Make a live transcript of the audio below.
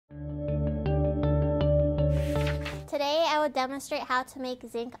will demonstrate how to make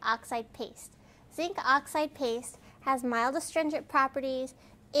zinc oxide paste. Zinc oxide paste has mild astringent properties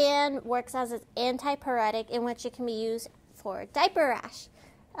and works as an antipyretic, in which it can be used for diaper rash.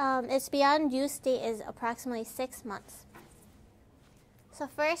 Its beyond use date is approximately 6 months. So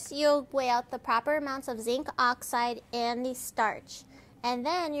first you'll weigh out the proper amounts of zinc oxide and the starch. And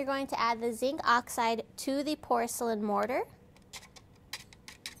then you're going to add the zinc oxide to the porcelain mortar.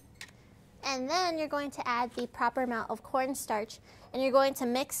 And then you're going to add the proper amount of cornstarch, and you're going to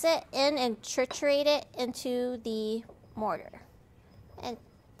mix it in and triturate it into the mortar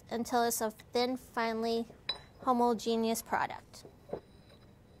until it's a thin, finely homogeneous product.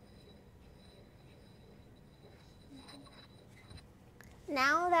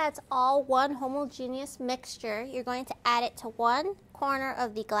 Now that's all one homogeneous mixture, you're going to add it to one corner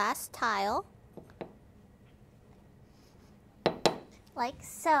of the glass tile, like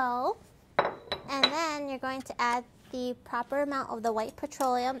so. And then you're going to add the proper amount of the white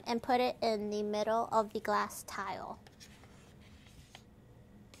petroleum and put it in the middle of the glass tile.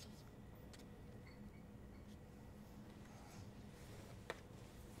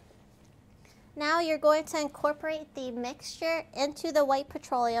 Now you're going to incorporate the mixture into the white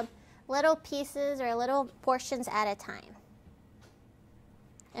petroleum, little pieces or little portions at a time.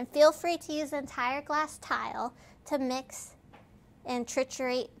 And feel free to use the entire glass tile to mix and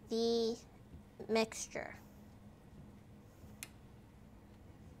triturate the mixture.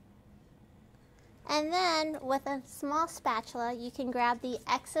 And then with a small spatula, you can grab the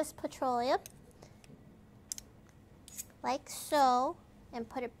excess petroleum, like so, and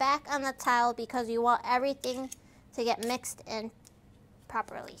put it back on the tile because you want everything to get mixed in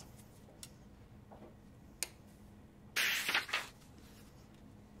properly.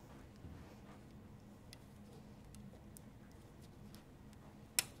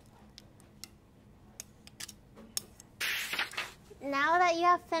 Now that you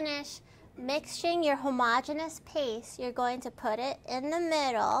have finished mixing your homogeneous paste, you're going to put it in the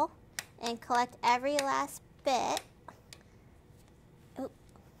middle and collect every last bit.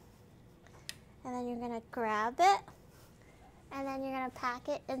 And then you're going to grab it, and then you're going to pack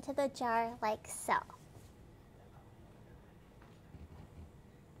it into the jar like so.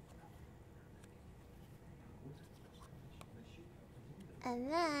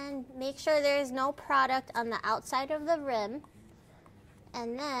 And then make sure there is no product on the outside of the rim.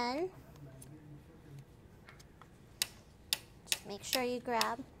 And then just make sure you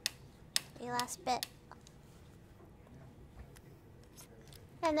grab the last bit.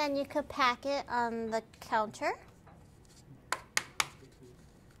 And then you could pack it on the counter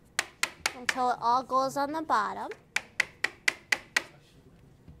until it all goes on the bottom.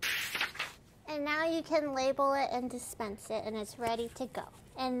 And now you can label it and dispense it, and it's ready to go.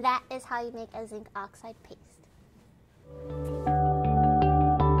 And that is how you make a zinc oxide paste.